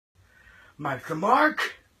Mike the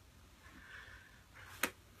Mark.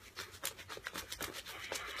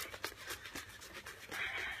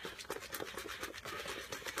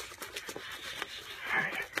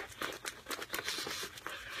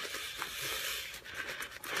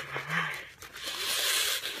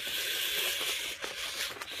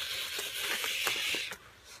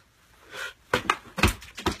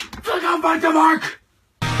 Look out, Mike the Mark.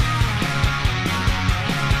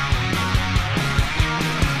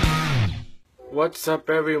 What's up,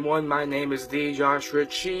 everyone? My name is Josh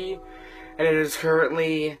Ritchie, and it is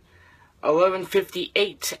currently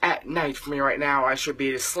 11:58 at night for me right now. I should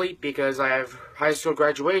be asleep because I have high school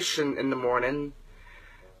graduation in the morning.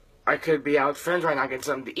 I could be out with friends right now getting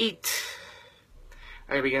something to eat.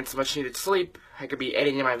 I could be getting some much needed sleep. I could be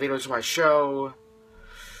editing my videos for my show.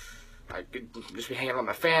 I could just be hanging out with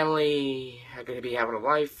my family. I could be having a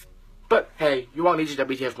life. But hey, you all need your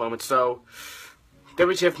WTF moments, so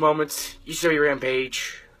WTF Moments, UCW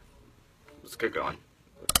Rampage. Let's get going.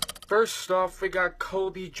 First off, we got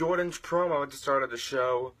Kobe Jordan's promo at the start of the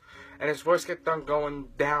show, and his voice kept on going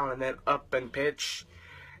down and then up in pitch.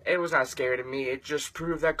 It was not scary to me. It just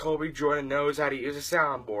proved that Kobe Jordan knows how to use a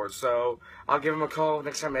soundboard, so I'll give him a call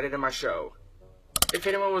next time I edit my show. If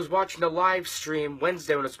anyone was watching the live stream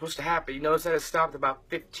Wednesday when it was supposed to happen, you notice that it stopped about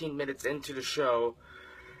 15 minutes into the show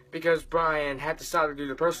because Brian had to stop due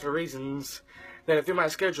to personal reasons. Then I threw my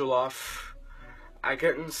schedule off. I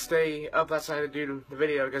couldn't stay up last night to do the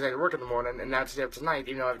video because I had to work in the morning, and now to stay up tonight,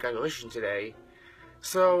 even though I have graduation today.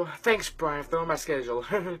 So, thanks, Brian, for throwing my schedule.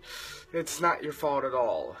 It's not your fault at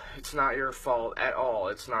all. It's not your fault at all.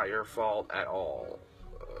 It's not your fault at all.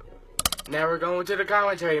 Now we're going to the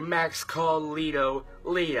commentary. Max called Lito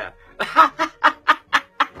Lita.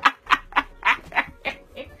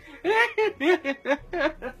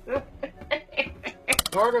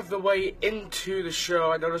 Part of the way into the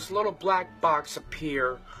show, I noticed a little black box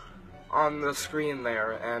appear on the screen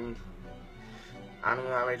there, and I don't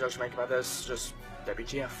know how many jokes to make about this, just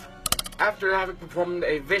WTF. After having performed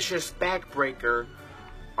a vicious backbreaker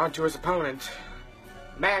onto his opponent,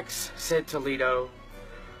 Max said to Lito,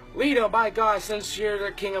 "Lito, by God, since you're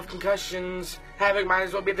the king of concussions, Havoc might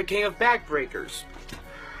as well be the king of backbreakers."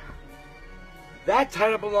 That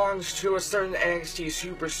title belongs to a certain NXT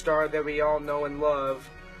superstar that we all know and love.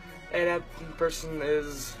 And that person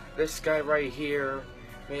is this guy right here.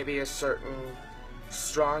 Maybe a certain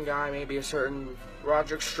Strong guy, maybe a certain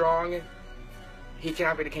Roderick Strong. He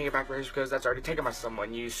cannot be the king of backbreakers because that's already taken by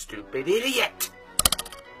someone, you stupid idiot!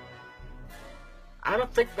 I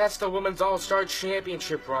don't think that's the Women's All-Star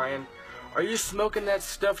Championship, Ryan. Are you smoking that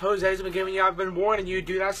stuff Jose's been giving you? I've been warning you,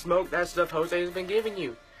 do not smoke that stuff Jose's been giving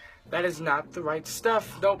you. That is not the right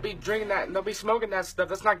stuff. Don't be drinking that. Don't be smoking that stuff.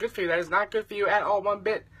 That's not good for you. That is not good for you at all, one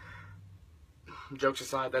bit. Jokes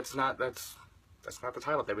aside, that's not the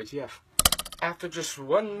title of WTF. After just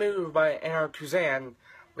one move by Anar Kuzan,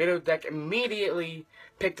 Lito Deck immediately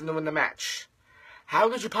picked him to win the match. How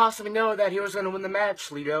could you possibly know that he was going to win the match,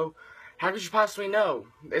 Lito? How could you possibly know?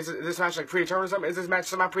 Is this match like predetermined or something? Is this match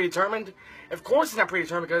somehow predetermined? Of course it's not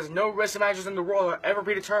predetermined because no wrestling matches in the world are ever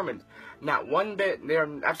predetermined. Not one bit. They are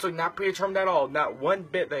absolutely not predetermined at all. Not one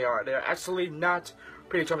bit they are. They are absolutely not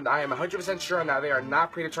predetermined. I am 100% sure now they are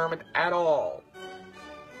not predetermined at all.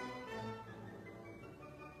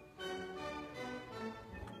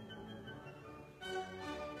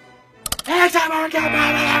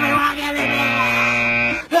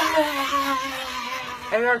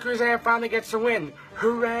 And our Crusader finally gets the win.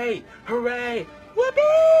 Hooray! Hooray!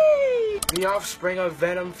 Whoopee! The offspring of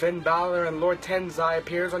Venom, Finn Balor, and Lord Tenzai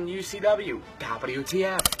appears on UCW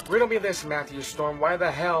WTF. Riddle me this, Matthew Storm. Why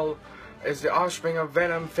the hell is the offspring of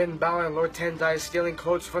Venom, Finn Balor, and Lord Tenzai stealing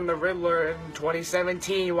quotes from the Riddler in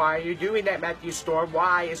 2017? Why are you doing that, Matthew Storm?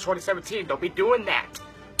 Why? It's 2017. Don't be doing that.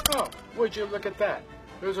 Oh, would you look at that?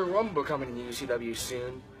 There's a Rumble coming to UCW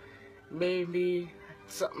soon. Maybe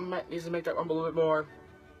something might need to make that Rumble a little bit more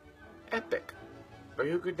epic. But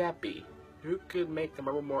who could that be? Who could make the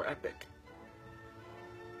Rumble more epic?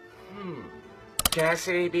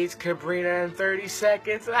 Cassidy beats Cabrina in 30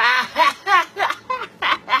 seconds.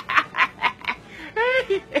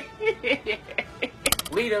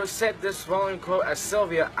 Lito said this following quote as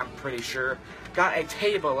Sylvia, I'm pretty sure, got a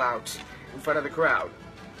table out in front of the crowd.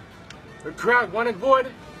 The crowd wanted wood,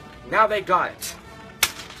 now they got it.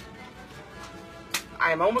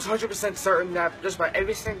 I am almost 100% certain that just about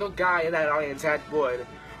every single guy in that audience had wood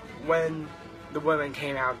when the women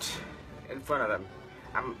came out in front of them.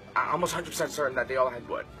 I'm almost 100% certain that they all had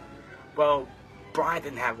wood. Well, Brian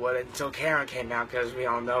didn't have wood until Karen came out because we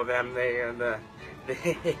all know them. They are the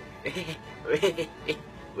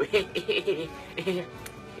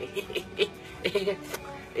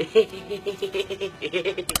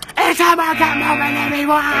It's a market moment,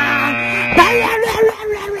 everyone!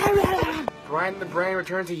 Brian the Brain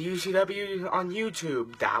returns to UCW on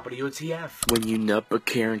YouTube. WTF. When you nut but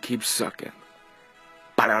Karen keeps sucking.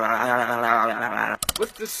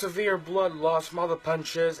 With the severe blood loss from all the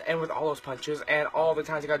punches, and with all those punches, and all the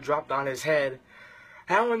times he got dropped on his head,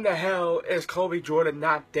 how in the hell is Colby Jordan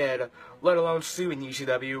not dead, let alone suing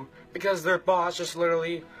UCW? Because their boss just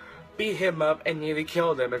literally beat him up and nearly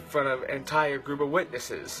killed him in front of an entire group of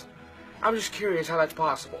witnesses. I'm just curious how that's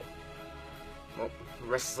possible. Well,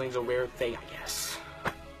 wrestling's a weird thing, I guess.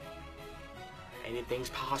 Anything's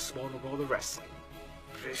possible in the world of wrestling.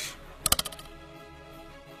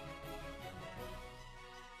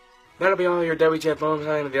 That'll be all your WTF moments.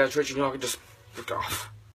 I'm Josh Ritchie. You all can just fuck off.